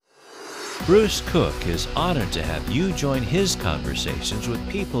Bruce Cook is honored to have you join his conversations with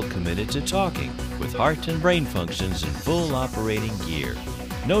people committed to talking, with heart and brain functions in full operating gear.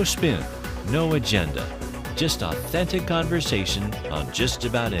 No spin, no agenda, just authentic conversation on just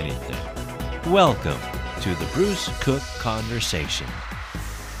about anything. Welcome to the Bruce Cook Conversation.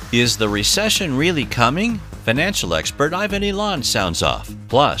 Is the recession really coming? Financial expert Ivan Illan sounds off.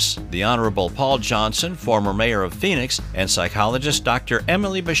 Plus, the Honorable Paul Johnson, former mayor of Phoenix, and psychologist Dr.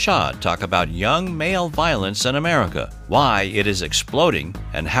 Emily Bashad talk about young male violence in America, why it is exploding,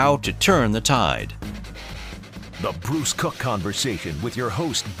 and how to turn the tide. The Bruce Cook Conversation with your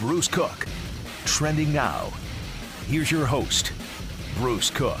host, Bruce Cook. Trending now. Here's your host, Bruce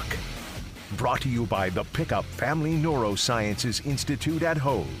Cook. Brought to you by the Pickup Family Neurosciences Institute at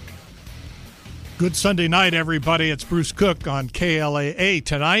Hoag. Good Sunday night, everybody. It's Bruce Cook on KLAA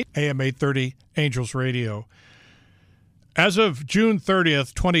tonight, AM 830 Angels Radio. As of June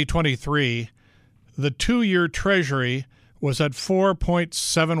 30th, 2023, the two-year Treasury was at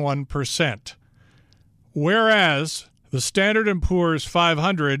 4.71%, whereas the Standard & Poor's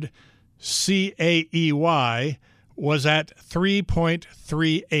 500 CAEY was at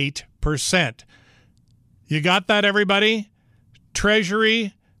 3.38%. You got that, everybody?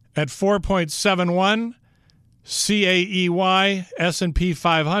 Treasury at 4.71, CAEY, S&P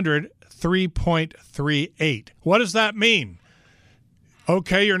 500, 3.38. What does that mean?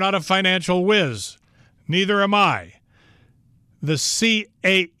 Okay, you're not a financial whiz. Neither am I. The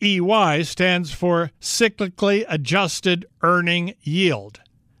CAEY stands for Cyclically Adjusted Earning Yield,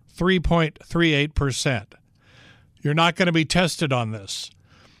 3.38%. You're not going to be tested on this.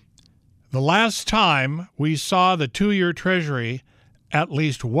 The last time we saw the two-year Treasury at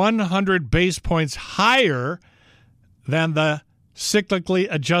least 100 base points higher than the cyclically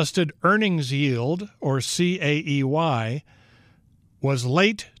adjusted earnings yield, or CAEY, was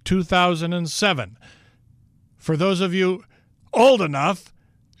late 2007. For those of you old enough,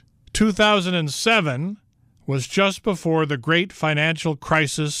 2007 was just before the great financial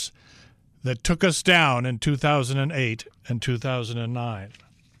crisis that took us down in 2008 and 2009.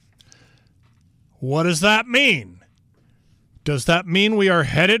 What does that mean? Does that mean we are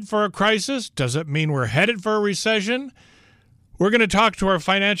headed for a crisis? Does it mean we're headed for a recession? We're going to talk to our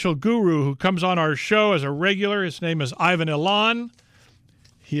financial guru who comes on our show as a regular. His name is Ivan Illan.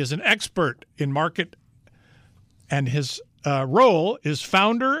 He is an expert in market, and his role is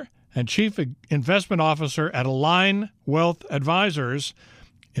founder and chief investment officer at Align Wealth Advisors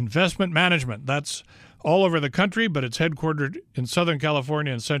Investment Management. That's all over the country, but it's headquartered in Southern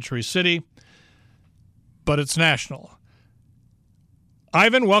California and Century City, but it's national.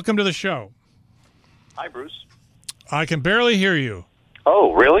 Ivan, welcome to the show. Hi, Bruce. I can barely hear you.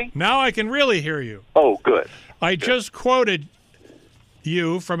 Oh, really? Now I can really hear you. Oh, good. I just quoted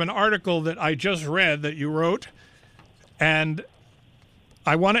you from an article that I just read that you wrote, and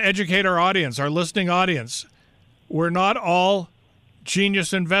I want to educate our audience, our listening audience. We're not all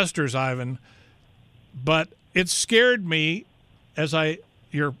genius investors, Ivan, but it scared me as your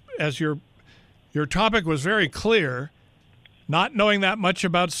topic was very clear. Not knowing that much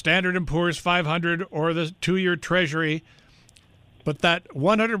about Standard & Poor's 500 or the two-year Treasury, but that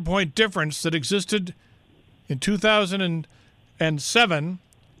 100-point difference that existed in 2007,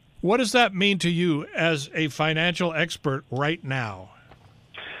 what does that mean to you as a financial expert right now?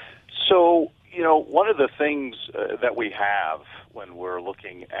 So, one of the things that we have when we're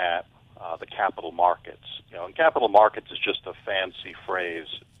looking at the capital markets, and capital markets is just a fancy phrase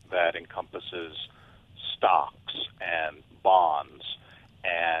that encompasses stocks and bonds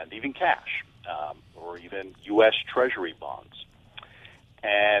and even cash, or even U.S. Treasury bonds.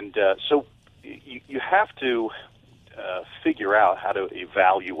 And so you have to figure out how to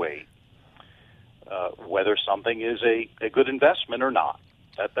evaluate whether something is a good investment or not.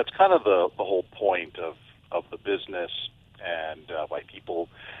 That's kind of the whole point of the business, and why people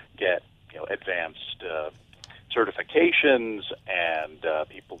get advanced certifications, and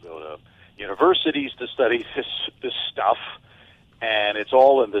people go to universities to study this stuff, and it's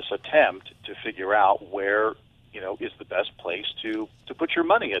all in this attempt to figure out where is the best place to put your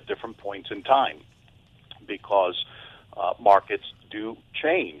money at different points in time, because markets do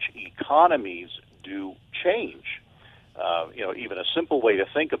change, economies do change. Even a simple way to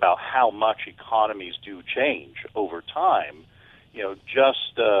think about how much economies do change over time.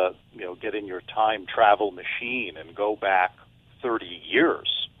 Just get in your time travel machine and go back 30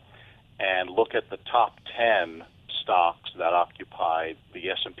 years. And look at the top 10 stocks that occupy the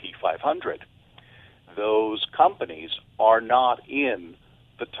S&P 500. Those companies are not in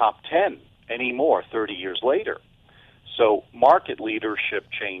the top 10 anymore 30 years later. So market leadership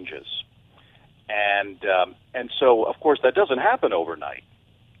changes. And so, of course, that doesn't happen overnight.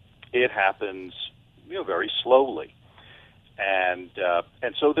 It happens, very slowly. And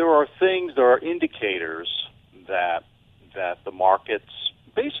so there are indicators that the markets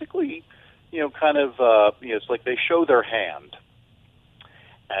basically, it's like they show their hand.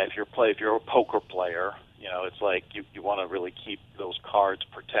 If you're a poker player, it's like you want to really keep those cards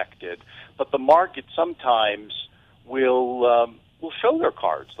protected. But the market sometimes will show their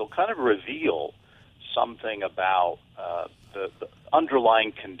cards. They'll kind of reveal something about the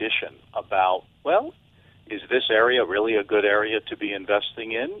underlying condition about, well, is this area really a good area to be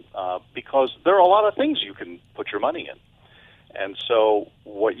investing in? Because there are a lot of things you can put your money in. And so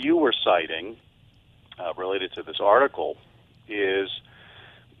what you were citing related to this article is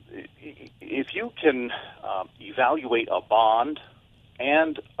if you can evaluate a bond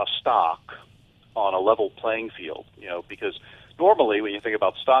and a stock on a level playing field, because normally when you think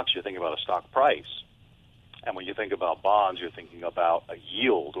about stocks, you think about a stock price. And when you think about bonds, you're thinking about a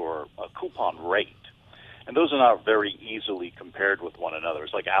yield or a coupon rate. And those are not very easily compared with one another.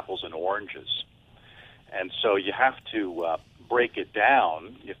 It's like apples and oranges. And so you have to break it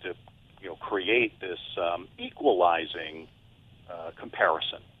down. You have to create this equalizing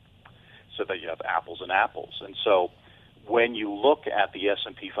comparison so that you have apples and apples. And so when you look at the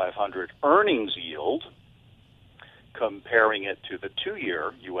S&P 500 earnings yield, comparing it to the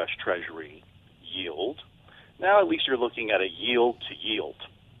 2-year U.S. Treasury yield, now at least you're looking at a yield to yield.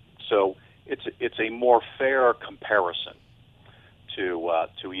 So it's a more fair comparison to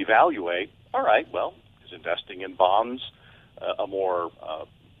evaluate. All right, well, is investing in bonds a more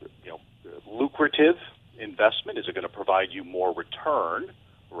lucrative investment? Is it going to provide you more return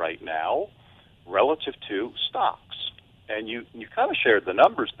right now relative to stocks? And you kind of shared the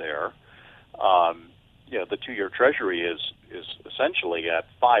numbers there. The 2-year Treasury is essentially at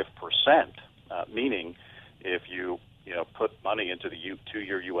 5%, meaning if you put money into the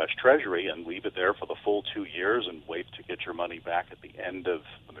 2-year U.S. Treasury and leave it there for the full 2 years and wait to get your money back at the end of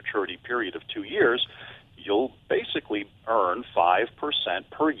the maturity period of 2 years, you'll basically earn 5%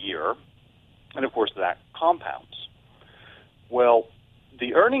 per year, and of course that compounds. Well,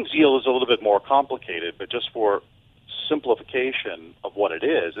 the earnings yield is a little bit more complicated, but just for simplification of what it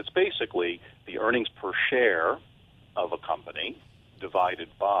is, it's basically the earnings per share of a company divided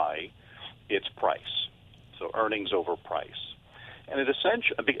by its price. So earnings over price. And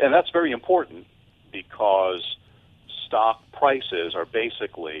and that's very important because stock prices are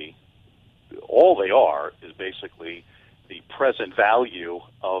basically, all they are is basically the present value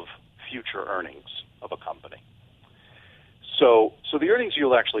of future earnings of a company. So the earnings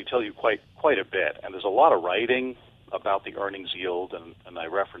yield actually tell you quite a bit, and there's a lot of writing about the earnings yield, and I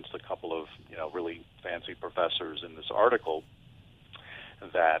referenced a couple of really fancy professors in this article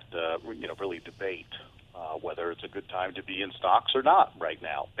that really debate whether it's a good time to be in stocks or not right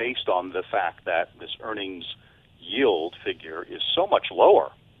now, based on the fact that this earnings yield figure is so much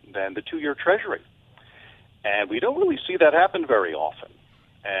lower than the 2-year Treasury. And we don't really see that happen very often.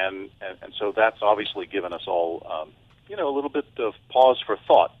 And so that's obviously given us all, a little bit of pause for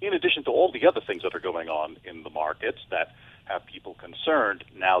thought. In addition to all the other things that are going on in the markets that have people concerned,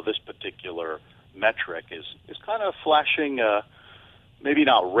 now this particular metric is kind of flashing, maybe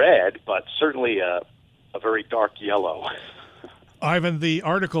not red, but certainly a very dark yellow. Ivan, the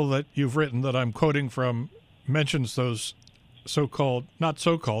article that you've written that I'm quoting from mentions those so-called, not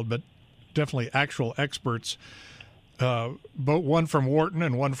so-called, but definitely actual experts, both one from Wharton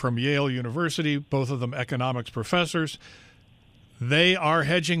and one from Yale University, both of them economics professors. They are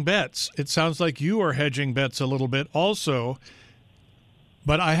hedging bets. It sounds like you are hedging bets a little bit also.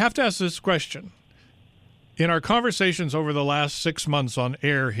 But I have to ask this question. In our conversations over the last 6 months on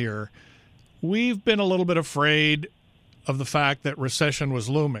air here, we've been a little bit afraid of the fact that recession was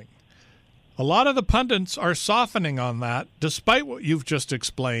looming. A lot of the pundits are softening on that, despite what you've just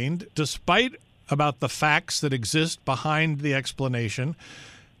explained, despite about the facts that exist behind the explanation.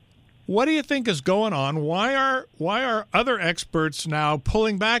 What do you think is going on? Why are other experts now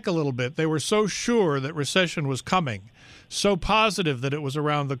pulling back a little bit? They were so sure that recession was coming, so positive that it was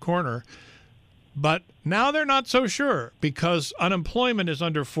around the corner. But now they're not so sure because unemployment is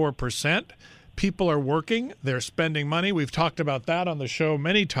under 4%. People are working. They're spending money. We've talked about that on the show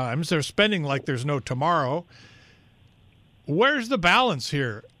many times. They're spending like there's no tomorrow. Where's the balance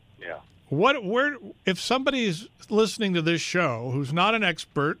here? Yeah. Where, if somebody's listening to this show who's not an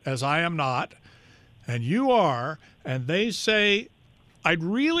expert, as I am not, and you are, and they say, I'd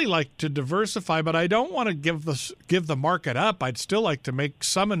really like to diversify, but I don't want to give the market up. I'd still like to make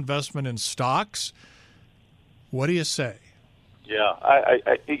some investment in stocks. What do you say? Yeah,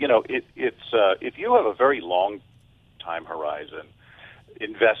 if you have a very long time horizon,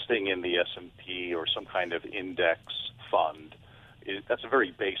 investing in the S&P or some kind of index fund, that's a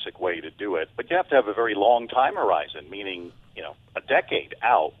very basic way to do it. But you have to have a very long time horizon, meaning a decade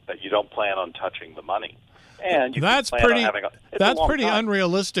out that you don't plan on touching the money. And that's pretty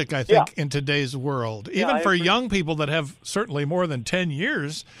unrealistic, I think, in today's world. Even for young people that have certainly more than 10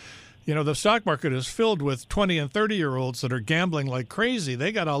 years, the stock market is filled with 20 and 30-year-olds that are gambling like crazy.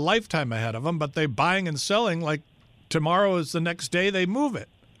 They got a lifetime ahead of them, but they're buying and selling like tomorrow is the next day they move it.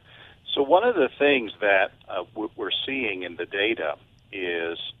 So one of the things that we're seeing in the data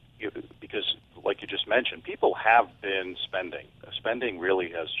is, because like you just mentioned, people have been spending. Spending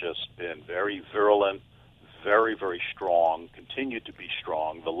really has just been very virulent, very, very strong, continued to be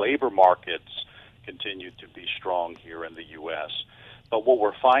strong. The labor markets continue to be strong here in the U.S. But what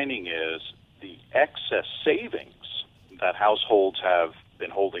we're finding is the excess savings that households have been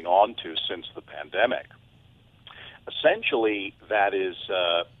holding on to since the pandemic. Essentially,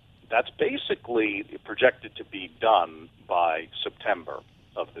 that's basically projected to be done by September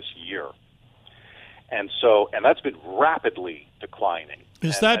of this year. And that's been rapidly declining.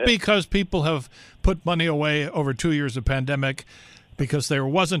 Is that because people have put money away over 2 years of pandemic because there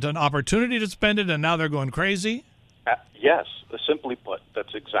wasn't an opportunity to spend it and now they're going crazy? Yes, simply put,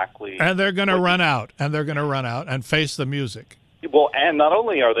 that's exactly. And they're going to run out, and face the music. Well, and not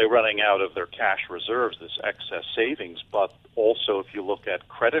only are they running out of their cash reserves, this excess savings, but also if you look at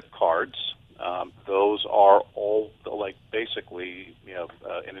credit cards, those are all basically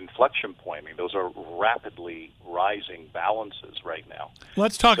an inflection point. I mean, those are rapidly rising balances right now.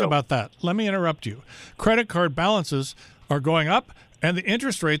 Let's talk about that. Let me interrupt you. Credit card balances are going up, and the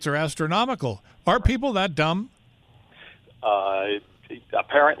interest rates are astronomical. Are people that dumb?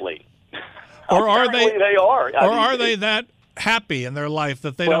 Apparently. Or are apparently they are? Or are they that happy in their life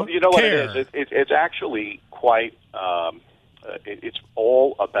that they don't care? What it is? It's actually quite. It's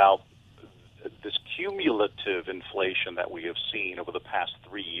all about this cumulative inflation that we have seen over the past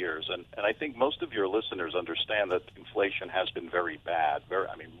 3 years, and I think most of your listeners understand that inflation has been very bad,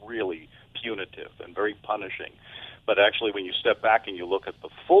 really punitive and very punishing. But actually, when you step back and you look at the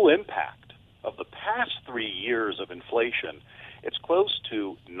full impact of the past 3 years of inflation, it's close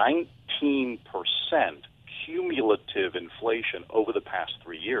to 19% cumulative inflation over the past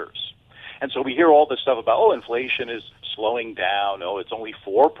 3 years. And so we hear all this stuff about, inflation is slowing down. It's only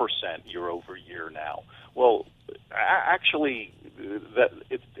 4% year over year now. Well, actually,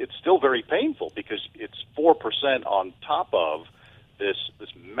 it's still very painful because it's 4% on top of this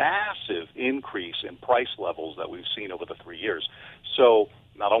massive increase in price levels that we've seen over the 3 years. So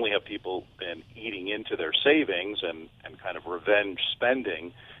not only have people been eating into their savings and kind of revenge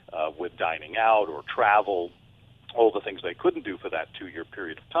spending with dining out or travel, all the things they couldn't do for that 2-year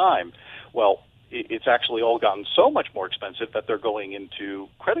period of time, well, it's actually all gotten so much more expensive that they're going into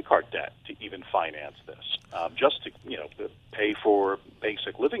credit card debt to even finance this, just to pay for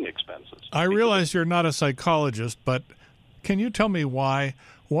basic living expenses. I realize you're not a psychologist, but can you tell me why?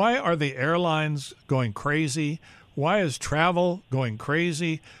 Why are the airlines going crazy? Why is travel going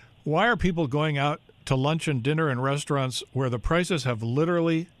crazy? Why are people going out to lunch and dinner in restaurants where the prices have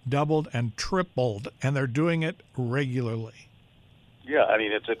literally doubled and tripled, and they're doing it regularly? Yeah,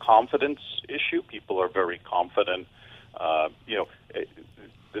 it's a confidence issue. People are very confident.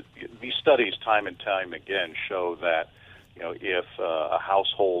 These studies, time and time again, show that if a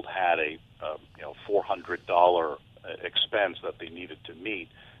household had a $400 expense that they needed to meet,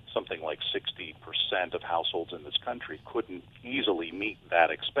 something like 60% of households in this country couldn't easily meet that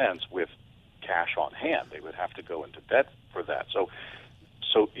expense with cash on hand. They would have to go into debt for that. So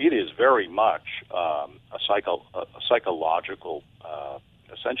it is very much a psychological,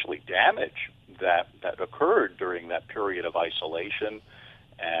 essentially, damage that occurred during that period of isolation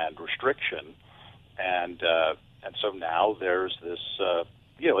and restriction, and so now there's this.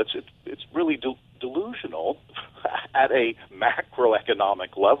 It's really delusional at a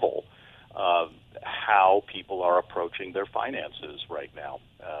macroeconomic level how people are approaching their finances right now,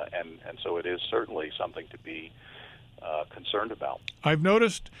 and so it is certainly something to be concerned about. I've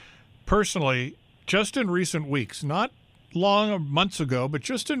noticed personally, just in recent weeks, not long months ago, but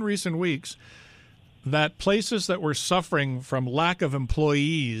just in recent weeks, that places that were suffering from lack of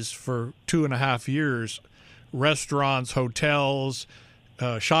employees for 2.5 years, restaurants, hotels,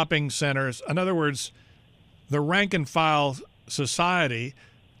 shopping centers, in other words, the rank and file society,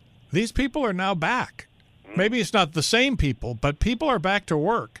 these people are now back. Maybe it's not the same people, but people are back to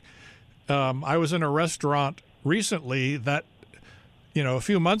work. I was in a restaurant recently that a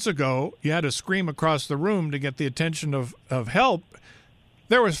few months ago, you had to scream across the room to get the attention of help.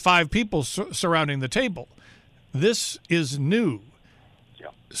 There was 5 people surrounding the table. This is new. Yeah.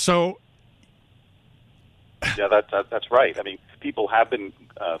 So. Yeah, that's right. I mean, people have been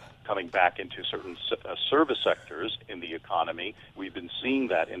coming back into certain service sectors in the economy. We've been seeing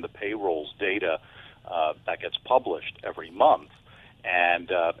that in the payrolls data that gets published every month.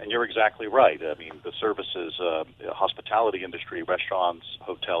 And you're exactly right. I mean, the services, hospitality industry, restaurants,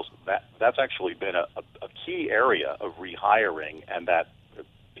 hotels, that's actually been a key area of rehiring, and that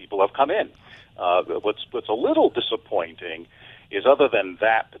people have come in. What's a little disappointing is, other than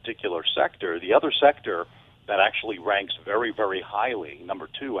that particular sector, the other sector that actually ranks very, very highly, number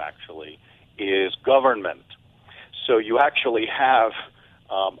 2 actually, is government. So you actually have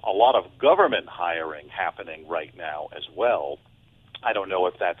a lot of government hiring happening right now as well. I don't know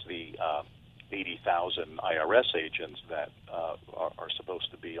if that's the 80,000 IRS agents that are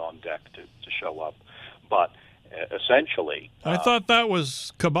supposed to be on deck to show up, but essentially, I thought that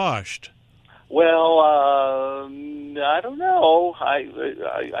was kiboshed. Well, I don't know.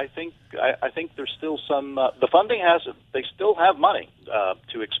 I think there's still some. The funding they still have money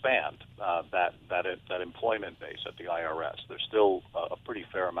to expand that employment base at the IRS. There's still a pretty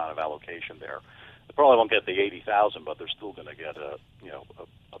fair amount of allocation there. They probably won't get the 80,000, but they're still going to get a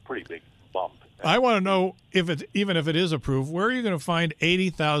pretty big bump. I want to know, even if it is approved, where are you going to find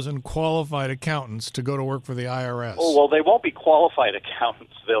 80,000 qualified accountants to go to work for the IRS? Oh, well, they won't be qualified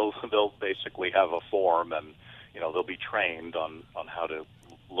accountants. They'll basically have a form, and they'll be trained on how to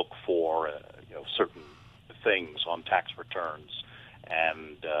look for certain things on tax returns,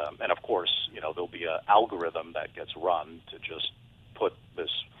 and of course there'll be an algorithm that gets run to just put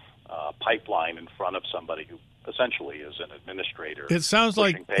this pipeline in front of somebody who essentially is an administrator. It sounds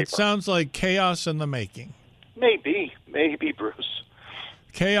like chaos in the making. Maybe, Bruce.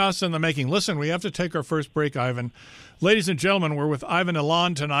 Chaos in the making. Listen, we have to take our first break, Ivan. Ladies and gentlemen, we're with Ivan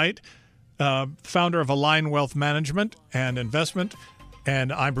Illan tonight, founder of Align Wealth Management and Investment.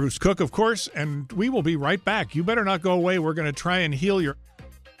 And I'm Bruce Cook, of course, and we will be right back. You better not go away. We're going to try and heal your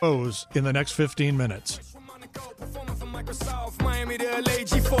woes in the next 15 minutes. Miami to LA,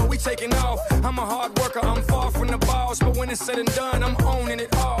 G4, we taking off. I'm a hard worker, I'm far from the boss, but when it's said and done, I'm owning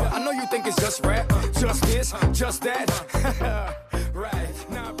it all. I know you think it's just rap, just this, just that.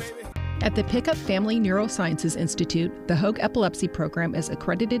 Right, nah, baby. At the Pickup Family Neurosciences Institute, the Hoag Epilepsy Program is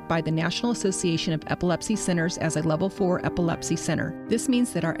accredited by the National Association of Epilepsy Centers as a Level 4 epilepsy center. This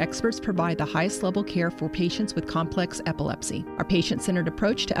means that our experts provide the highest level care for patients with complex epilepsy. Our patient-centered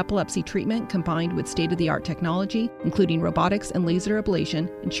approach to epilepsy treatment, combined with state-of-the-art technology, including robotics and laser ablation,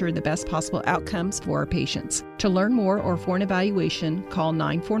 ensure the best possible outcomes for our patients. To learn more or for an evaluation, call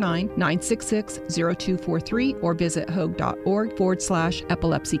 949-966-0243 or visit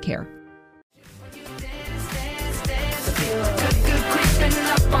hoag.org/epilepsy care.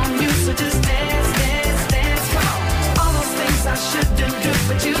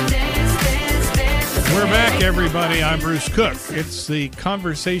 We're back, everybody. I'm Bruce Cook. It's the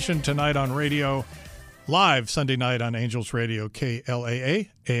conversation tonight on radio, live Sunday night on Angels Radio, KLAA,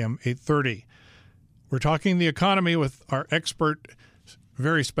 AM 830. We're talking the economy with our expert,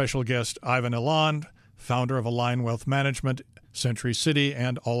 very special guest, Ivan Illan, founder of Align Wealth Management, Century City,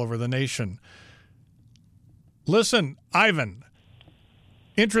 and all over the nation. Listen, Ivan,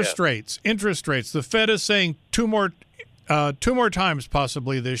 interest rates. The Fed is saying two more times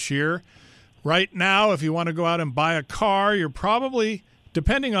possibly this year. Right now, if you want to go out and buy a car, you're probably,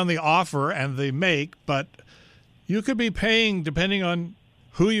 depending on the offer and the make, but you could be paying, depending on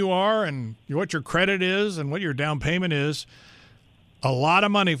who you are and what your credit is and what your down payment is, a lot of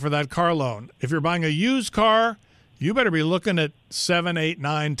money for that car loan. If you're buying a used car, you better be looking at 7, 8,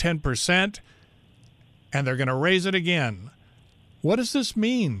 9, 10%, and they're going to raise it again. What does this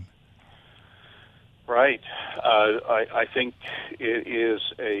mean? Right. I think it is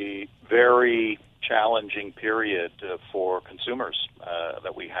a very challenging period for consumers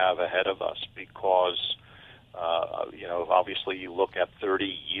that we have ahead of us because, obviously you look at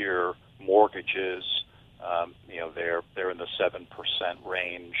 30-year mortgages, they're in the 7%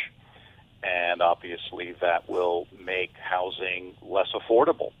 range, and obviously that will make housing less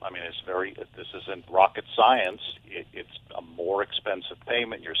affordable. I mean, this isn't rocket science. It's a more expensive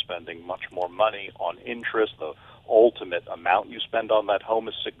payment. You're spending much more money on interest. The ultimate amount you spend on that home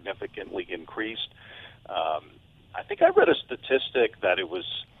is significantly increased. I think I read a statistic that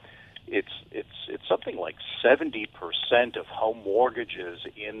it's something like 70% of home mortgages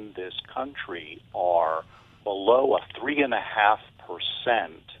in this country are below a 3.5%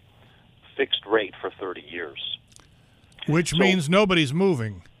 fixed rate for 30 years. Which means nobody's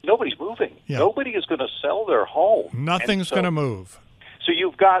moving. Nobody's moving. Yeah. Nobody is going to sell their home. Nothing's going to move. So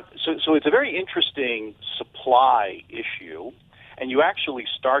you've got so it's a very interesting supply issue, and you actually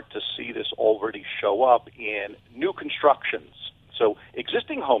start to see this already show up in new constructions. So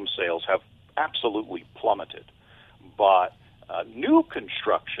existing home sales have absolutely plummeted, but new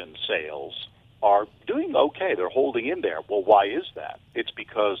construction sales are doing okay. They're holding in there. Well, why is that? It's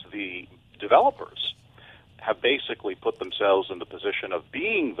because the developers have basically put themselves in the position of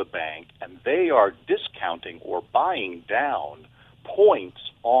being the bank, and they are discounting or buying down points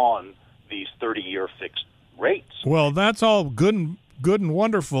on these 30-year fixed rates. Well, that's all good and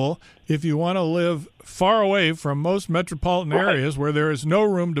wonderful if you want to live far away from most metropolitan areas where there is no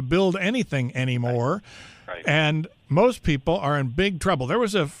room to build anything anymore. Right. And most people are in big trouble. There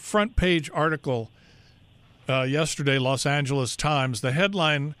was a front page article yesterday, Los Angeles Times. The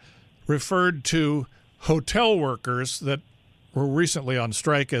headline referred to hotel workers that were recently on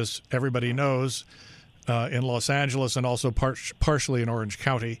strike, as everybody knows, in Los Angeles and also partially in Orange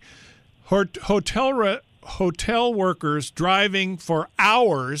County. Hotel workers driving for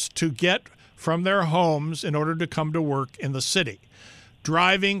hours to get from their homes in order to come to work in the city.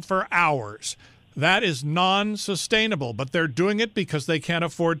 Driving for hours. That is non-sustainable, but they're doing it because they can't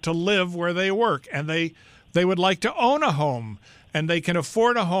afford to live where they work, and they would like to own a home, and they can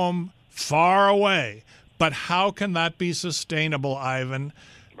afford a home far away. But how can that be sustainable, Ivan?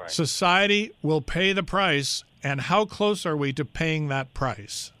 Right. Society will pay the price, and how close are we to paying that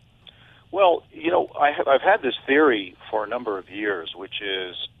price? Well, I've had this theory for a number of years, which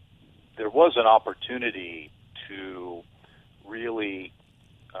is there was an opportunity to really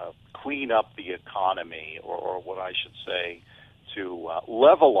clean up the economy, or what I should say, to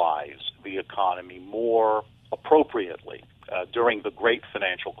levelize the economy more appropriately during the great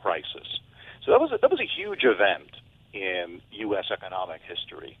financial crisis. So that was a huge event in U.S. economic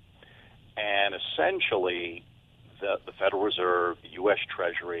history, and essentially the Federal Reserve, the U.S.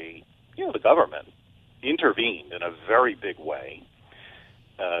 Treasury, the government intervened in a very big way,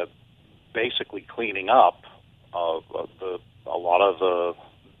 basically cleaning up a lot of the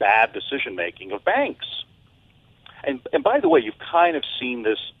bad decision making of banks. And by the way, you've kind of seen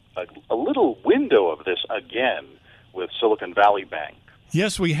this a little window of this again with Silicon Valley Bank.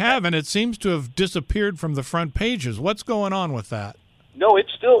 Yes, we have, and it seems to have disappeared from the front pages. What's going on with that? No,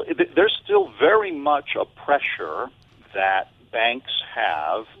 there's still very much a pressure that banks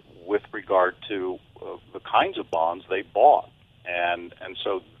have with regard to the kinds of bonds they bought, and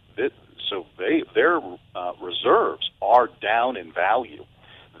so their reserves are down in value.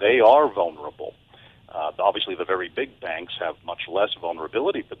 They are vulnerable. Obviously, the very big banks have much less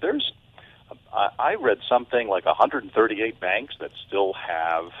vulnerability, but I read something like 138 banks that still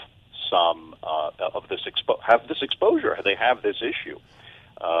have some of this exposure. They have this issue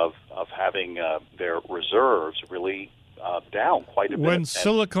of having their reserves really down quite a bit. When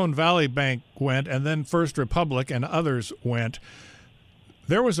Silicon Valley Bank went, and then First Republic and others went,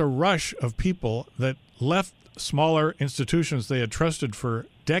 there was a rush of people that left smaller institutions they had trusted for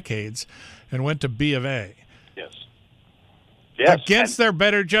decades and went to B of A. Yes. Against their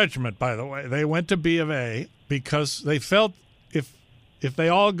better judgment, by the way. They went to B of A because they felt if they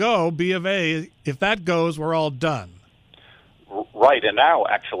all go, B of A, if that goes, we're all done. Right, and now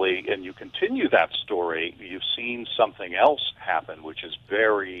actually, and you continue that story, you've seen something else happen, which is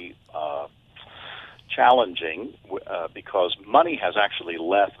very challenging because money has actually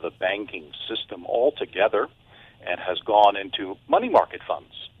left the banking system altogether and has gone into money market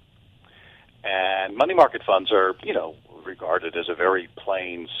funds. And money market funds are, regarded as a very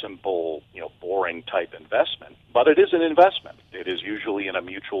plain, simple, boring type investment. But it is an investment. It is usually in a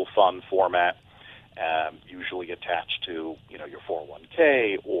mutual fund format, usually attached to, your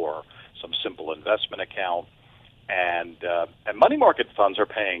 401k or some simple investment account. And money market funds are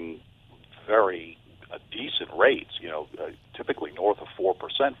paying very decent rates, typically north of 4%,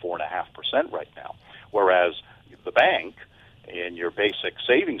 4.5% right now. Whereas the bank in your basic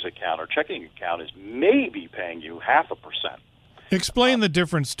savings account or checking account is maybe paying you 0.5%. Explain the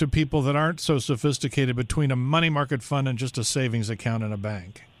difference to people that aren't so sophisticated between a money market fund and just a savings account in a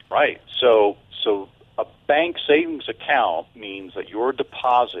bank. Right. So a bank savings account means that your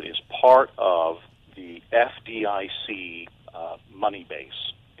deposit is part of the FDIC money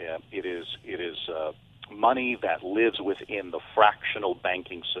base. It is money that lives within the fractional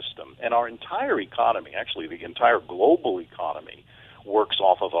banking system. And our entire economy, actually the entire global economy, works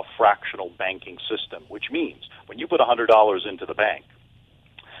off of a fractional banking system, which means when you put $100 into the bank,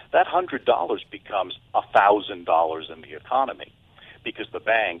 that $100 becomes $1,000 in the economy because the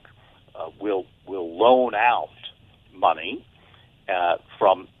bank will loan out money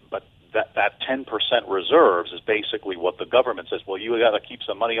but that 10% reserves is basically what the government says, well, you got to keep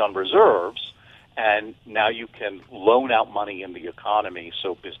some money on reserves, and now you can loan out money in the economy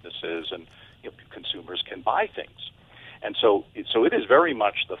so businesses and consumers can buy things. And so it is very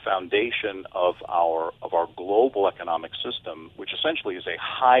much the foundation of our global economic system, which essentially is a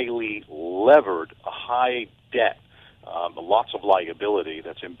highly levered, a high debt, lots of liability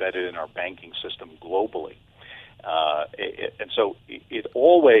that's embedded in our banking system globally. And so it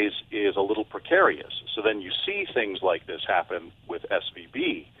always is a little precarious. So then you see things like this happen with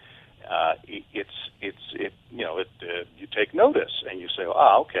SVB. You take notice and you say,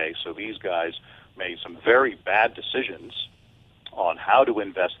 okay, so these guys made some very bad decisions on how to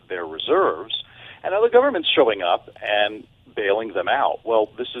invest their reserves, and now the government's showing up and bailing them out. Well,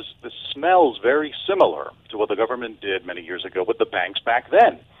 this smells very similar to what the government did many years ago with the banks back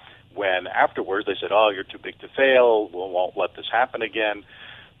then, when afterwards they said, you're too big to fail, we won't let this happen again.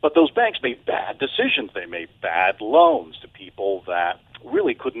 But those banks made bad decisions. They made bad loans to people that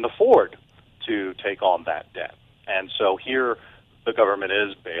really couldn't afford to take on that debt. And so here the government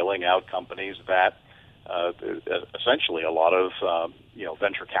is bailing out companies that essentially a lot of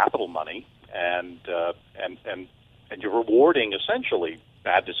venture capital money, and you're rewarding essentially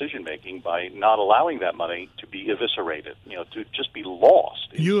bad decision making by not allowing that money to be eviscerated, to just be lost.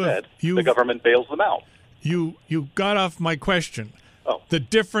 Instead, the government bails them out. You got off my question. Oh. The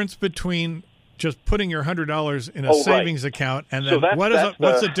difference between just putting your $100 in a savings account and then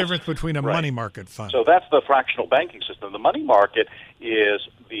what's the difference between a money market fund? So that's the fractional banking system. The money market is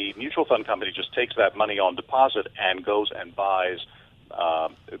the mutual fund company just takes that money on deposit and goes and buys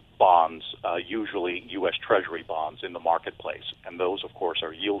bonds, usually U.S. Treasury bonds in the marketplace. And those, of course,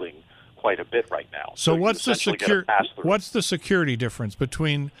 are yielding quite a bit right now. So what's the security difference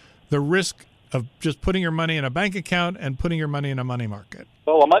between the risk of just putting your money in a bank account and putting your money in a money market?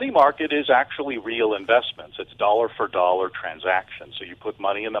 Well, a money market is actually real investments. It's dollar-for-dollar transactions. So you put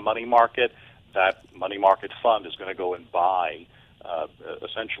money in the money market, that money market fund is going to go and buy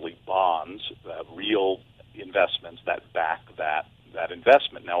essentially bonds, real investments that back that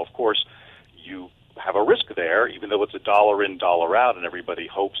investment. Now, of course, you have a risk there, even though it's a dollar in, dollar out, and everybody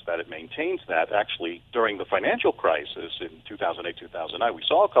hopes that it maintains that. Actually, during the financial crisis in 2008, 2009, we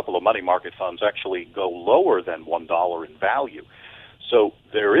saw a couple of money market funds actually go lower than $1 in value. So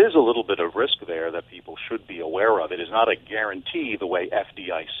there is a little bit of risk there that people should be aware of. It is not a guarantee the way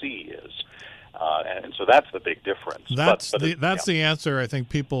FDIC is. And so that's the big difference. That's the answer I think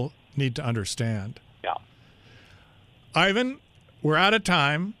people need to understand. Yeah. Ivan, we're out of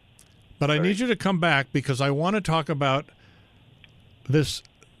time, but I need you to come back because I want to talk about this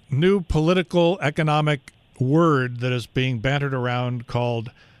new political economic word that is being bantered around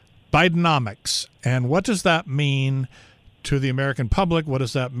called Bidenomics. And what does that mean to the American public? What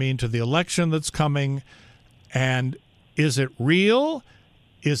does that mean to the election that's coming? And is it real?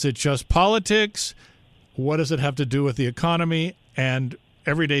 Is it just politics? What does it have to do with the economy and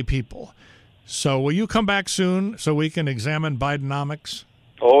everyday people? So will you come back soon so we can examine Bidenomics?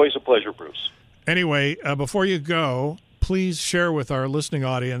 Always a pleasure, Bruce. Anyway, before you go, please share with our listening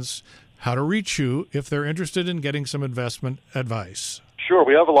audience how to reach you if they're interested in getting some investment advice. Sure.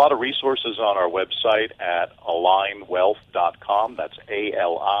 We have a lot of resources on our website at alignwealth.com. That's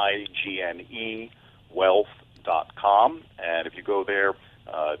ALIGNE wealth.com. And if you go there,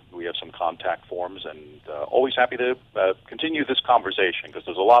 we have some contact forms, and always happy to continue this conversation because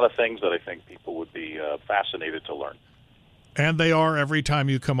there's a lot of things that I think people would be fascinated to learn. And they are every time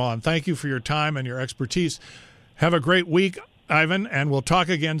you come on. Thank you for your time and your expertise. Have a great week, Ivan, and we'll talk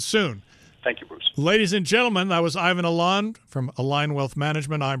again soon. Thank you, Bruce. Ladies and gentlemen, that was Ivan Illan from Align Wealth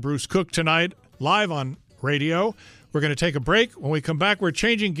Management. I'm Bruce Cook tonight, live on radio. We're going to take a break. When we come back, we're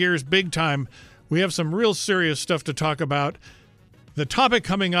changing gears big time. We have some real serious stuff to talk about. The topic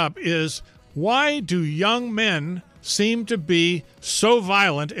coming up is, why do young men seem to be so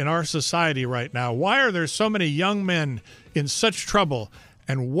violent in our society right now? Why are there so many young men in such trouble?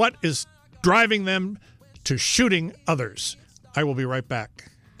 And what is driving them to shooting others? I will be right back.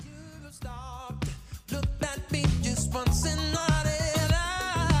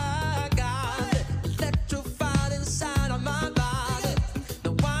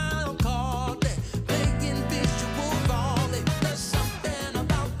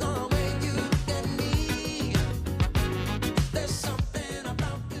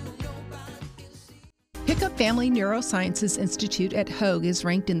 Family Neurosciences Institute at Hoag is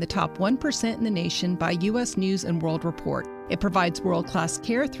ranked in the top 1% in the nation by U.S. News & World Report. It provides world-class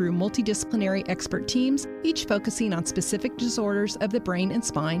care through multidisciplinary expert teams, each focusing on specific disorders of the brain and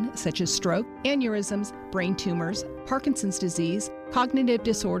spine, such as stroke, aneurysms, brain tumors, Parkinson's disease, cognitive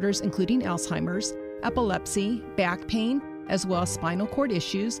disorders including Alzheimer's, epilepsy, back pain, as well as spinal cord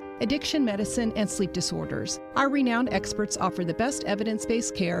issues, addiction medicine, and sleep disorders. Our renowned experts offer the best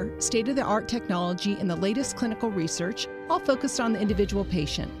evidence-based care, state-of-the-art technology, and the latest clinical research, all focused on the individual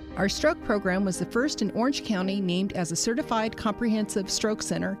patient. Our stroke program was the first in Orange County named as a certified comprehensive stroke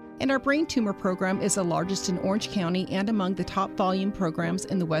center, and our brain tumor program is the largest in Orange County and among the top volume programs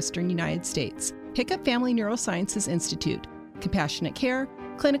in the Western United States. Pick up Family Neurosciences Institute. Compassionate care,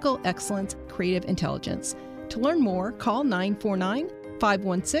 clinical excellence, creative intelligence. To learn more, call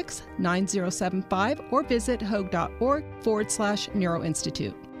 949-516-9075 or visit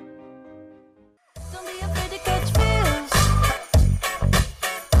hoag.org/neuroinstitute. Don't be afraid to catch feels.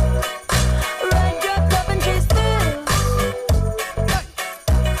 Ride your cup and chase thrills.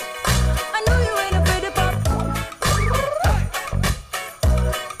 I know you ain't afraid to pop.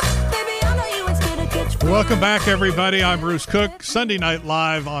 Baby, I know you ain't scared to catch feels. Welcome back, everybody. I'm Bruce Cook. Sunday Night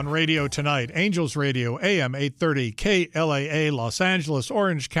Live on radio tonight. Angels Radio, AM 830, KLAA, Los Angeles,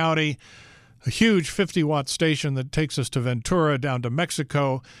 Orange County. A huge 50-watt station that takes us to Ventura, down to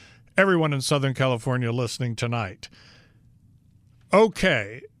Mexico. Everyone in Southern California listening tonight.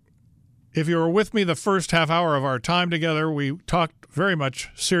 Okay. If you were with me the first half hour of our time together, we talked very much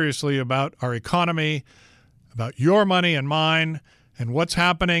seriously about our economy, about your money and mine, and what's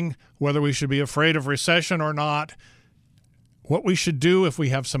happening, whether we should be afraid of recession or not, what we should do if we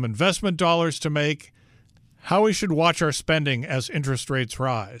have some investment dollars to make, how we should watch our spending as interest rates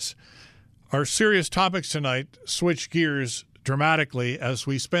rise. Our serious topics tonight switch gears dramatically as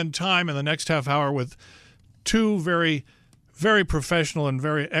we spend time in the next half hour with two very, very professional and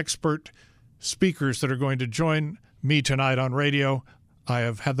very expert speakers that are going to join me tonight on radio. I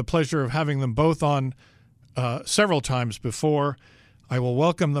have had the pleasure of having them both on several times before. I will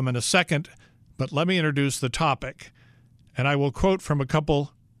welcome them in a second, but let me introduce the topic. And I will quote from a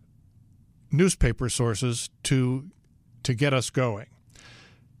couple newspaper sources to get us going.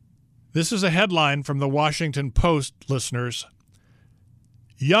 This is a headline from the Washington Post, listeners.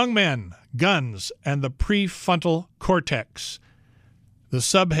 Young men, guns, and the prefrontal cortex. The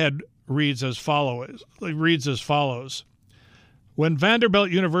subhead reads as follows. When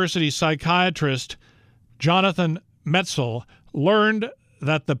Vanderbilt University psychiatrist Jonathan Metzl learned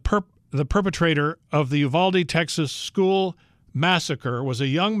that the perpetrator of the Uvalde, Texas school massacre was a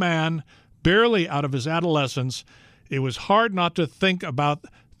young man barely out of his adolescence, it was hard not to think about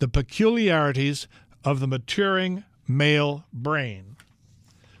the peculiarities of the maturing male brain.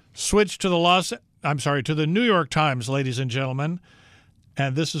 Switch to the New York Times, ladies and gentlemen,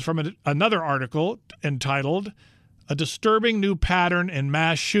 and this is from another article entitled "A Disturbing New Pattern in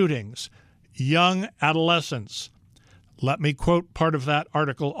Mass Shootings, Young Adolescents." Let me quote part of that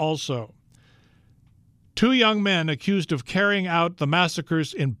article also. Two young men accused of carrying out the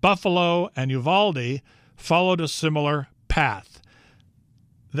massacres in Buffalo and Uvalde followed a similar path.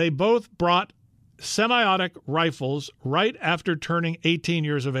 They both brought semi-automatic rifles right after turning 18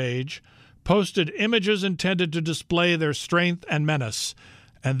 years of age, posted images intended to display their strength and menace,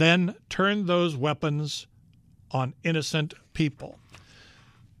 and then turned those weapons on innocent people.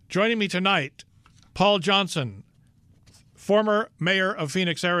 Joining me tonight, Paul Johnson, former mayor of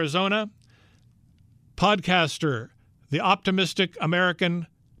Phoenix, Arizona, podcaster, the Optimistic American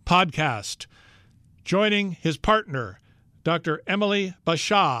podcast, joining his partner, Dr. Emily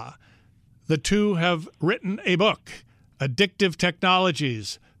Bashad. The two have written a book, Addictive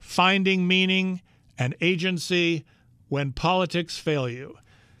Technologies, Finding Meaning and Agency When Politics Fail You.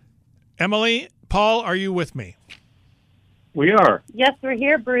 Emily, Paul, are you with me? We are. Yes, we're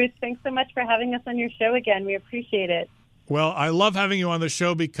here, Bruce. Thanks so much for having us on your show again. We appreciate it. Well, I love having you on the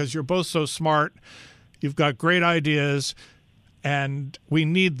show because you're both so smart. You've got great ideas, and we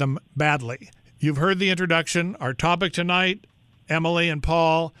need them badly. You've heard the introduction. Our topic tonight, Emily and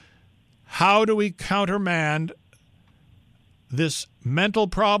Paul, how do we countermand this mental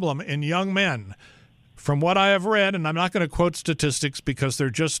problem in young men? From what I have read, and I'm not going to quote statistics because they're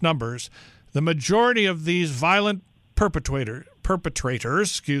just numbers, the majority of these violent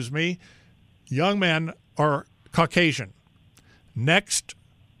perpetrators, young men are Caucasian. Next,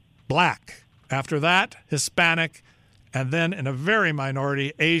 Black. After that, Hispanic, and then in a very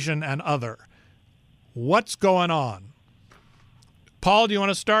minority, Asian and other. What's going on? Paul, do you want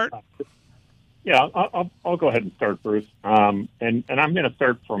to start? Yeah, I'll go ahead and start, Bruce. And I'm going to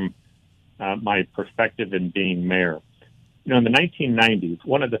start from my perspective in being mayor. In the 1990s,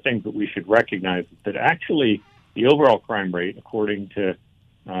 one of the things that we should recognize is that actually the overall crime rate, according to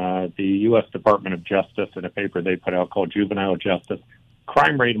the U.S. Department of Justice in a paper they put out called Juvenile Justice,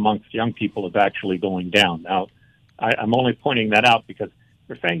 crime rate amongst young people is actually going down. Now, I'm only pointing that out because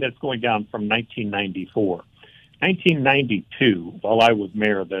they're saying that it's going down from 1994. 1992, while I was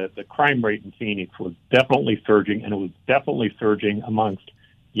mayor, the crime rate in Phoenix was definitely surging, and it was definitely surging amongst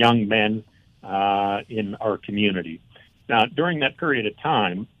young men in our community. Now, during that period of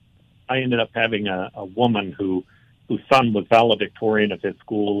time, I ended up having a woman whose son was valedictorian of his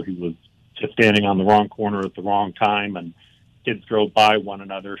school. He was just standing on the wrong corner at the wrong time, and kids drove by one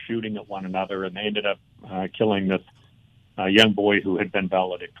another, shooting at one another, and they ended up killing this young boy who had been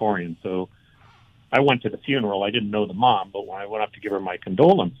valedictorian. So I went to the funeral. I didn't know the mom, but when I went up to give her my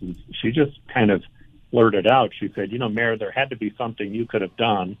condolences, she just kind of blurted out. She said, Mayor, there had to be something you could have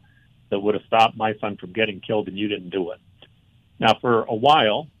done that would have stopped my son from getting killed, and you didn't do it. Now, for a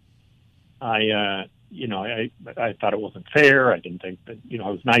while, I thought it wasn't fair. I didn't think that, I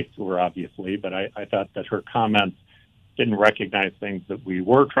was nice to her, obviously, but I thought that her comments didn't recognize things that we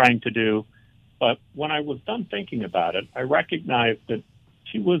were trying to do. But when I was done thinking about it, I recognized that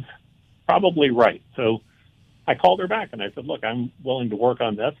she was probably right. So I called her back and I said, look, I'm willing to work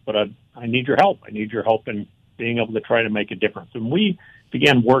on this, but I need your help. I need your help in being able to try to make a difference. And we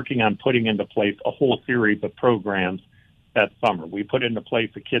began working on putting into place a whole series of programs that summer. We put into place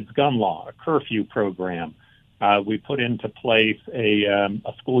a kids' gun law, a curfew program. We put into place a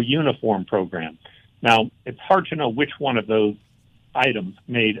school uniform program. Now, it's hard to know which one of those items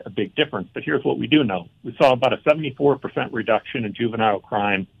made a big difference, but here's what we do know. We saw about a 74% reduction in juvenile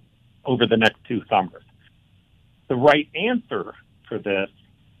crime over the next 2 summers. The right answer for this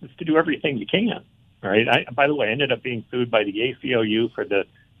is to do everything you can, right? By the way, I ended up being sued by the ACLU for the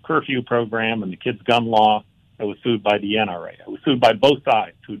curfew program and the kids' gun law. I was sued by the NRA. I was sued by both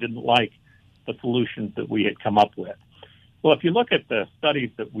sides who didn't like the solutions that we had come up with. Well, if you look at the studies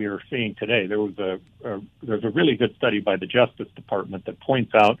that we are seeing today, there's a really good study by the Justice Department that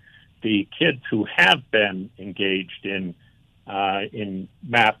points out the kids who have been engaged in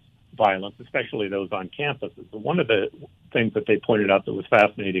mass violence, especially those on campuses. But one of the things that they pointed out that was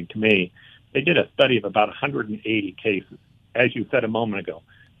fascinating to me, they did a study of about 180 cases. As you said a moment ago,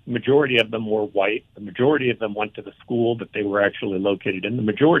 the majority of them were white. The majority of them went to the school that they were actually located in. The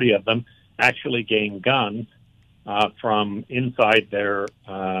majority of them actually gained guns from inside their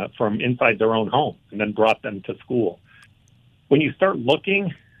own home and then brought them to school. When you start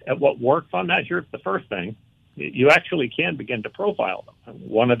looking at what works on that, here's the first thing. You actually can begin to profile them.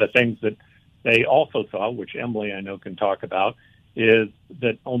 One of the things that they also saw, which Emily I know can talk about, is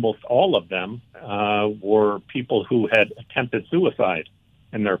that almost all of them were people who had attempted suicide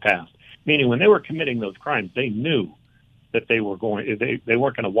in their past. Meaning when they were committing those crimes, they knew that they weren't going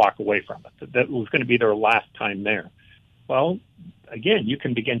to walk away from it. That was going to be their last time there. Well, again, you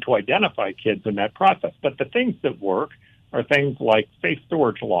can begin to identify kids in that process. But the things that work are things like safe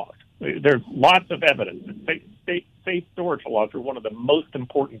storage laws. There's lots of evidence that safe storage laws are one of the most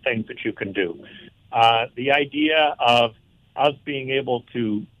important things that you can do. The idea of us being able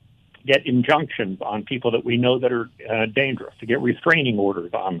to get injunctions on people that we know that are dangerous, to get restraining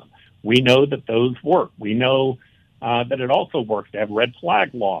orders on them. We know that those work. We know that it also works to have red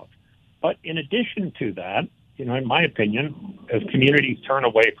flag laws. But in addition to that, in my opinion, as communities turn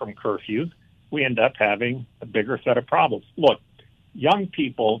away from curfews, we end up having a bigger set of problems. Look, young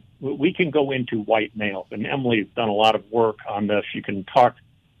people, we can go into white males, and Emily's done a lot of work on this. You can talk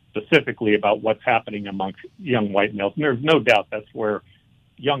specifically about what's happening amongst young white males, and there's no doubt that's where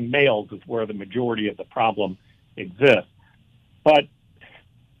young males is where the majority of the problem exists. But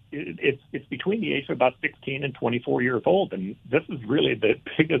it's between the age of about 16 and 24 years old, and this is really the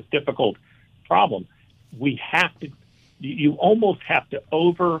biggest difficult problem. You almost have to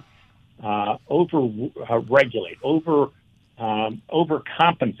regulate,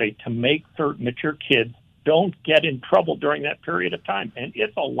 overcompensate to make certain that your kids don't get in trouble during that period of time, and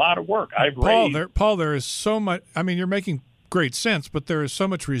it's a lot of work. Paul, there is so much. I mean, you're making great sense, but there is so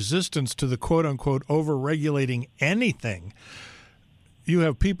much resistance to the quote-unquote over-regulating anything. You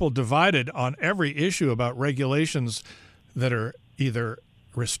have people divided on every issue about regulations that are either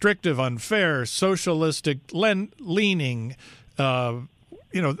restrictive, unfair, socialistic, leaning.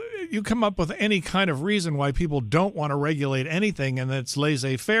 You come up with any kind of reason why people don't want to regulate anything, and it's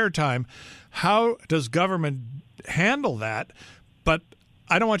laissez-faire time. How does government handle that? But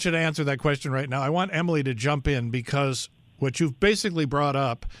I don't want you to answer that question right now. I want Emily to jump in, because what you've basically brought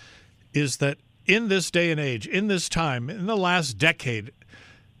up is that in this day and age, in this time, in the last decade,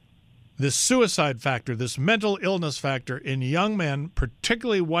 this suicide factor, this mental illness factor in young men,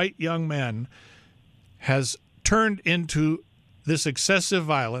 particularly white young men, has turned into this excessive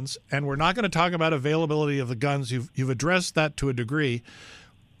violence. And we're not going to talk about availability of the guns. You've addressed that to a degree.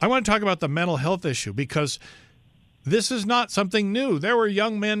 I want to talk about the mental health issue, because this is not something new. There were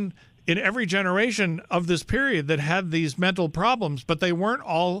young men in every generation of this period that had these mental problems, but they weren't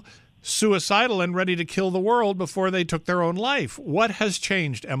all suicidal and ready to kill the world before they took their own life. What has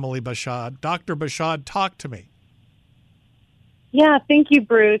changed, Emily Bashad? Dr. Bashad, talk to me. Yeah, thank you,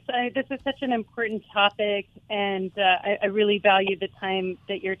 Bruce. This is such an important topic, and I really value the time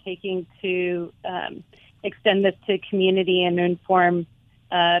that you're taking to extend this to community and inform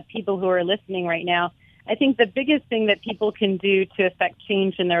people who are listening right now. I think the biggest thing that people can do to affect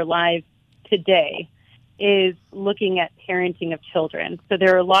change in their lives today is looking at parenting of children. So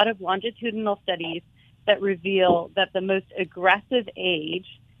there are a lot of longitudinal studies that reveal that the most aggressive age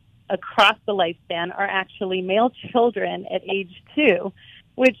across the lifespan are actually male children at age 2,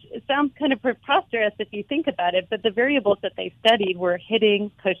 which sounds kind of preposterous if you think about it, but the variables that they studied were hitting,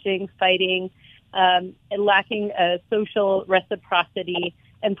 pushing, fighting, lacking social reciprocity,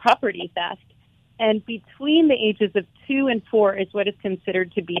 and property theft. And between the ages of 2 and 4 is what is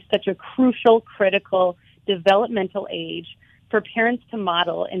considered to be such a crucial, critical developmental age for parents to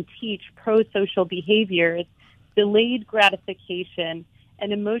model and teach pro-social behaviors, delayed gratification,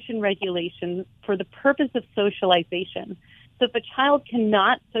 and emotion regulation for the purpose of socialization. So if a child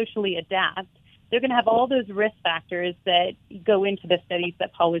cannot socially adapt, they're going to have all those risk factors that go into the studies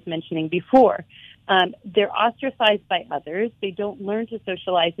that Paul was mentioning before. They're ostracized by others. They don't learn to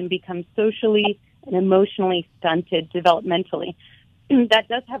socialize and become socially and emotionally stunted developmentally. That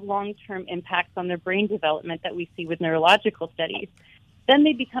does have long-term impacts on their brain development that we see with neurological studies. Then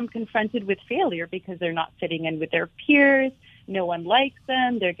they become confronted with failure because they're not fitting in with their peers. No one likes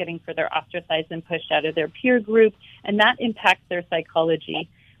them. They're getting further ostracized and pushed out of their peer group, and that impacts their psychology.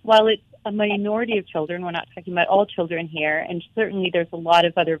 While it's a minority of children, we're not talking about all children here, and certainly there's a lot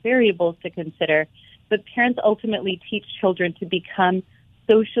of other variables to consider, but parents ultimately teach children to become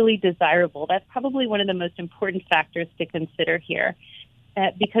socially desirable. That's probably one of the most important factors to consider here,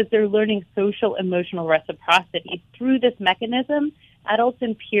 because they're learning social emotional reciprocity. Through this mechanism, adults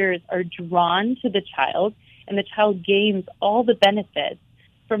and peers are drawn to the child, and the child gains all the benefits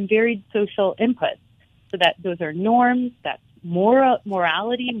from varied social inputs. So that those are norms, that's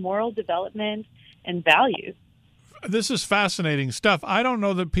morality, moral development, and values. This is fascinating stuff. I don't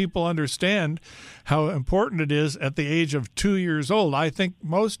know that people understand how important it is at the age of 2 years old. I think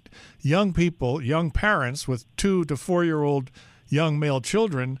most young people, young parents with 2 to 4-year-old young male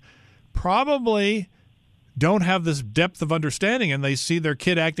children probably don't have this depth of understanding, and they see their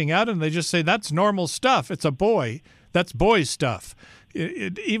kid acting out and they just say, that's normal stuff. It's a boy. That's boy stuff.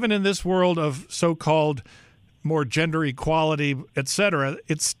 Even in this world of so-called more gender equality, etc.,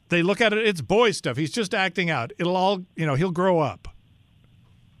 they look at it, it's boy stuff. He's just acting out. It'll all, he'll grow up.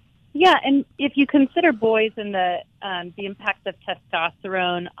 Yeah, and if you consider boys and the impacts of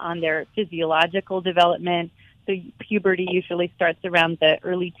testosterone on their physiological development, so puberty usually starts around the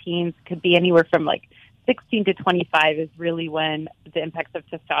early teens, could be anywhere from like 16 to 25 is really when the impacts of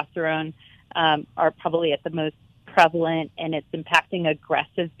testosterone are probably at the most prevalent, and it's impacting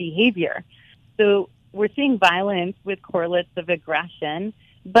aggressive behavior. So we're seeing violence with correlates of aggression,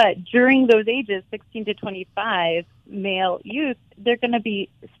 but during those ages, 16 to 25, male youth, they're going to be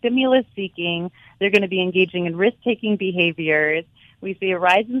stimulus-seeking. They're going to be engaging in risk-taking behaviors. We see a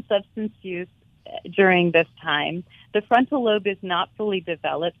rise in substance use during this time. The frontal lobe is not fully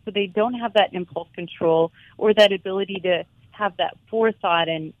developed, so they don't have that impulse control or that ability to have that forethought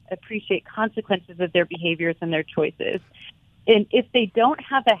and appreciate consequences of their behaviors and their choices. And if they don't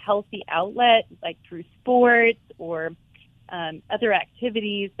have a healthy outlet, like through sports or other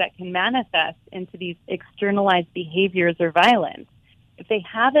activities that can manifest into these externalized behaviors or violence, if they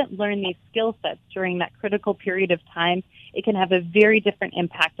haven't learned these skill sets during that critical period of time, it can have a very different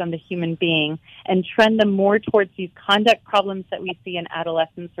impact on the human being and trend them more towards these conduct problems that we see in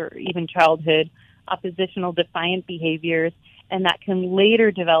adolescence or even childhood, oppositional defiant behaviors, and that can later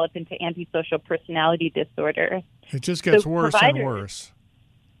develop into antisocial personality disorder. It just gets worse and worse.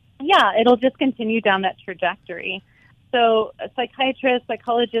 Yeah, it'll just continue down that trajectory. So psychiatrists,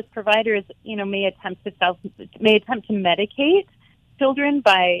 psychologists, providers, may attempt to medicate children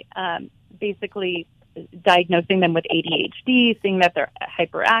by basically diagnosing them with ADHD, seeing that they're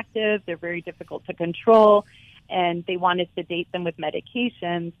hyperactive, they're very difficult to control, and they want to sedate them with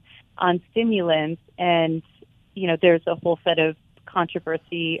medications on stimulants. And there's a whole set of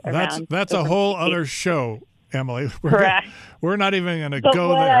controversy around. That's a whole other show, Emily. Correct. We're not even going to But go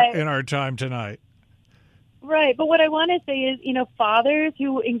what there in our time tonight. Right, but what I want to say is, fathers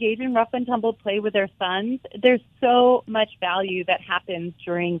who engage in rough and tumble play with their sons, there's so much value that happens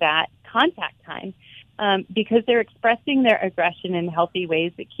during that contact time because they're expressing their aggression in healthy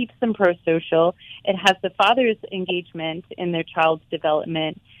ways. It keeps them pro-social. It has the father's engagement in their child's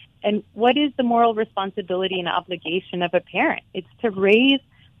development. And what is the moral responsibility and obligation of a parent? It's to raise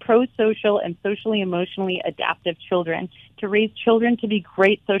pro-social and socially, emotionally adaptive children, to raise children to be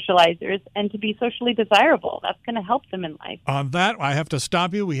great socializers and to be socially desirable. That's going to help them in life. On that, I have to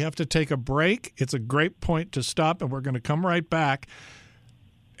stop you. We have to take a break. It's a great point to stop, and we're going to come right back.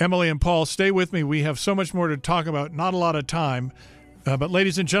 Emily and Paul, stay with me. We have so much more to talk about, not a lot of time. But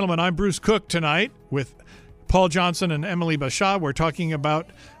ladies and gentlemen, I'm Bruce Cook tonight with Paul Johnson and Emily Bashad. We're talking about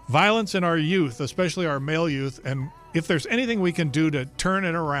violence in our youth, especially our male youth, and if there's anything we can do to turn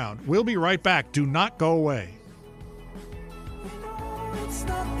it around. We'll be right back. Do not go away. It's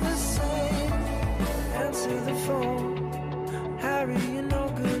not the same. Answer the phone. Harry, you're no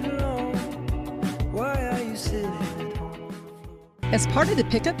good alone. Why are you sitting at home? As part of the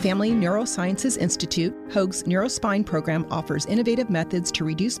Pickup Family Neurosciences Institute, Hoag's Neurospine program offers innovative methods to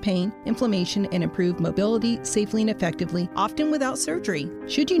reduce pain, inflammation, and improve mobility safely and effectively, often without surgery.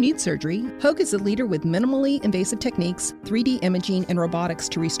 Should you need surgery, Hoag is a leader with minimally invasive techniques, 3D imaging, and robotics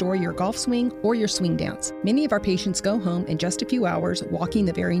to restore your golf swing or your swing dance. Many of our patients go home in just a few hours, walking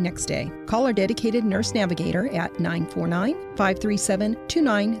the very next day. Call our dedicated nurse navigator at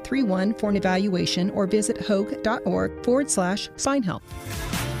 949-537-2931 for an evaluation or visit hoag.org/spine help.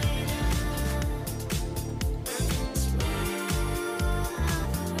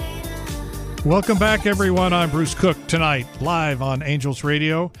 Welcome back, everyone. I'm Bruce Cook tonight, live on Angels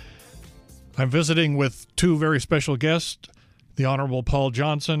Radio. I'm visiting with two very special guests, the Honorable Paul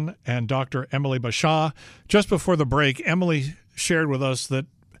Johnson and Dr. Emily Bashad. Just before the break, Emily shared with us that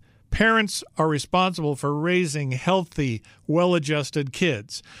parents are responsible for raising healthy, well-adjusted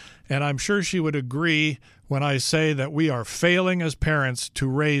kids. And I'm sure she would agree when I say that we are failing as parents to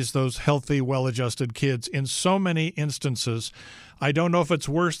raise those healthy, well-adjusted kids in so many instances. I don't know if it's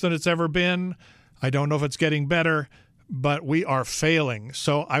worse than it's ever been. I don't know if it's getting better, but we are failing.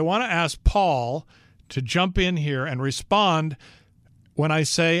 So I want to ask Paul to jump in here and respond when I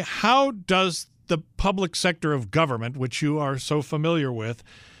say, how does the public sector of government, which you are so familiar with,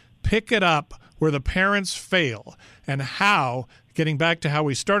 pick it up where the parents fail, and how, getting back to how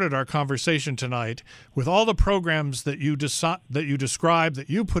we started our conversation tonight, with all the programs that you described, that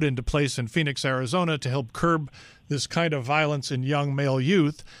you put into place in Phoenix, Arizona to help curb this kind of violence in young male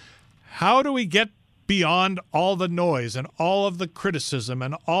youth, how do we get beyond all the noise and all of the criticism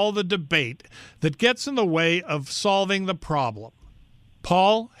and all the debate that gets in the way of solving the problem?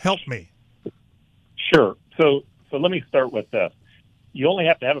 Paul, help me. Sure. So let me start with this. You only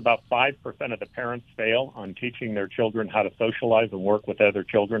have to have about 5% of the parents fail on teaching their children how to socialize and work with other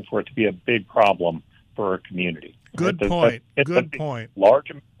children for it to be a big problem for our community. Good point. Good point. Large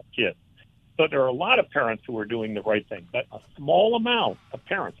amount of kids. So there are a lot of parents who are doing the right thing, but a small amount of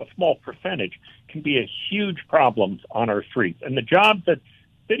parents, a small percentage, can be a huge problem on our streets. And the job that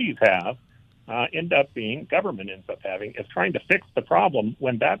cities have government ends up having, is trying to fix the problem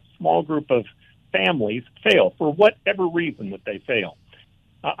when that small group of families fail for whatever reason that they fail.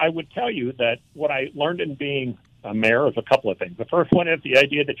 I would tell you that what I learned in being a mayor is a couple of things. The first one is the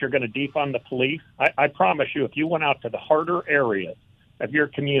idea that you're going to defund the police. I promise you, if you went out to the harder areas of your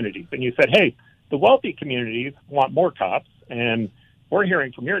communities and you said, hey, the wealthy communities want more cops, and we're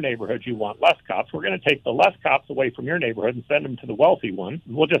hearing from your neighborhood you want less cops, we're going to take the less cops away from your neighborhood and send them to the wealthy one.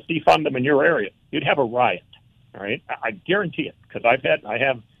 We'll just defund them in your area. You'd have a riot, all right? I guarantee it, because I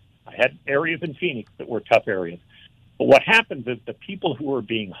had areas in Phoenix that were tough areas. But what happens is the people who are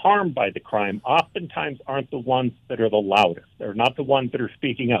being harmed by the crime oftentimes aren't the ones that are the loudest. They're not the ones that are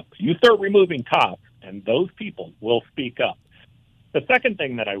speaking up. You start removing cops, and those people will speak up. The second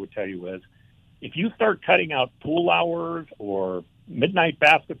thing that I would tell you is, if you start cutting out pool hours or midnight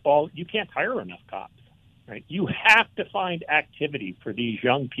basketball, you can't hire enough cops, right? You have to find activity for these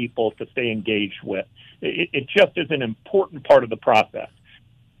young people to stay engaged with. It just is an important part of the process.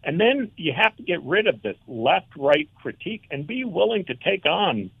 And then you have to get rid of this left-right critique and be willing to take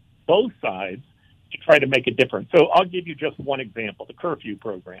on both sides to try to make a difference. So I'll give you just one example, the curfew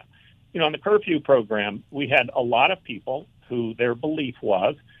program. In the curfew program, we had a lot of people who their belief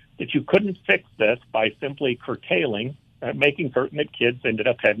was that you couldn't fix this by simply curtailing, making certain that kids ended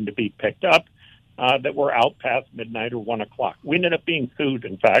up having to be picked up that were out past midnight or 1 o'clock. We ended up being sued,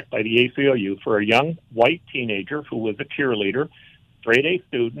 in fact, by the ACLU for a young white teenager who was a cheerleader, straight A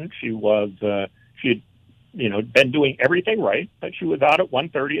student. She had been doing everything right, but she was out at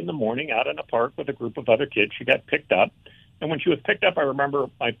 1:30 in the morning out in a park with a group of other kids. She got picked up. And when she was picked up, I remember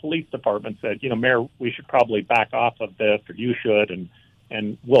my police department said, Mayor, we should probably back off of this, or you should,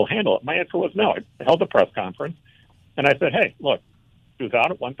 and we'll handle it. My answer was no. I held a press conference, and I said, hey, look, she was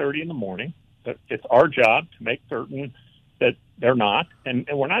out at 1:30 in the morning. But it's our job to make certain that they're not. And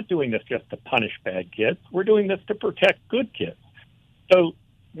we're not doing this just to punish bad kids. We're doing this to protect good kids. So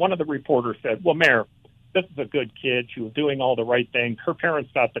one of the reporters said, well, Mayor, this is a good kid. She was doing all the right things. Her parents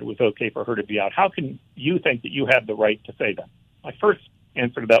thought that it was okay for her to be out. How can you think that you have the right to say that? My first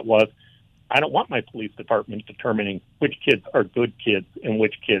answer to that was, I don't want my police department determining which kids are good kids and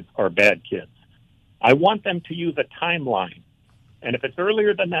which kids are bad kids. I want them to use a timeline. And if it's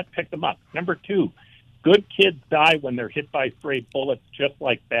earlier than that, pick them up. Number two, good kids die when they're hit by stray bullets just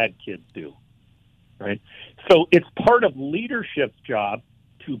like bad kids do. Right? So it's part of leadership's job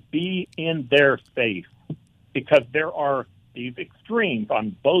to be in their face, because there are these extremes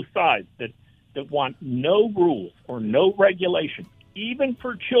on both sides that want no rules or no regulation, even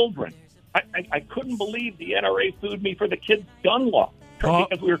for children. I couldn't believe the NRA sued me for the kids' gun law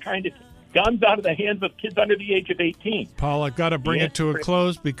because we were trying to take guns out of the hands of kids under the age of 18. Paul, I've got to bring it to a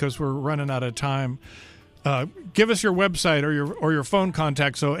close because we're running out of time. Give us your website or your phone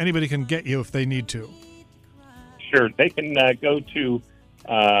contact so anybody can get you if they need to. Sure. They can go to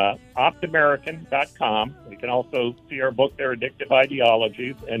optamerican.com. You can also see our book there, Addictive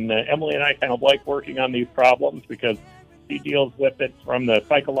Ideologies. And Emily and I kind of like working on these problems because she deals with it from the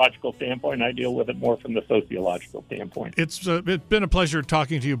psychological standpoint. I deal with it more from the sociological standpoint. It's been a pleasure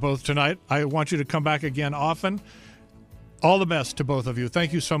talking to you both tonight. I want you to come back again often. All the best to both of you.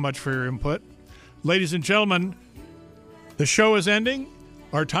 Thank you so much for your input. Ladies and gentlemen, the show is ending.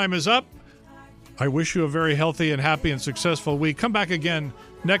 Our time is up. I wish you a very healthy and happy and successful week. Come back again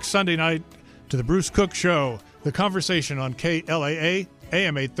next Sunday night to the Bruce Cook Show, The Conversation on KLAA,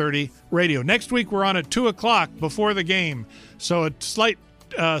 AM 830 radio. Next week, we're on at 2 o'clock before the game, so a slight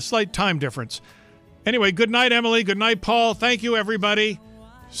time difference. Anyway, good night, Emily. Good night, Paul. Thank you, everybody.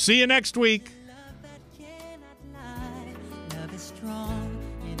 See you next week.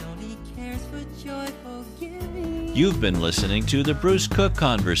 You've been listening to The Bruce Cook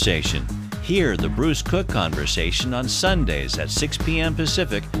Conversation. Hear The Bruce Cook Conversation on Sundays at 6 p.m.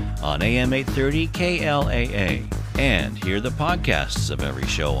 Pacific on AM 830 KLAA. And hear the podcasts of every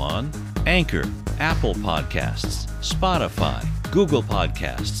show on Anchor, Apple Podcasts, Spotify, Google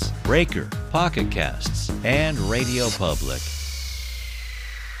Podcasts, Breaker, Pocket Casts, and Radio Public.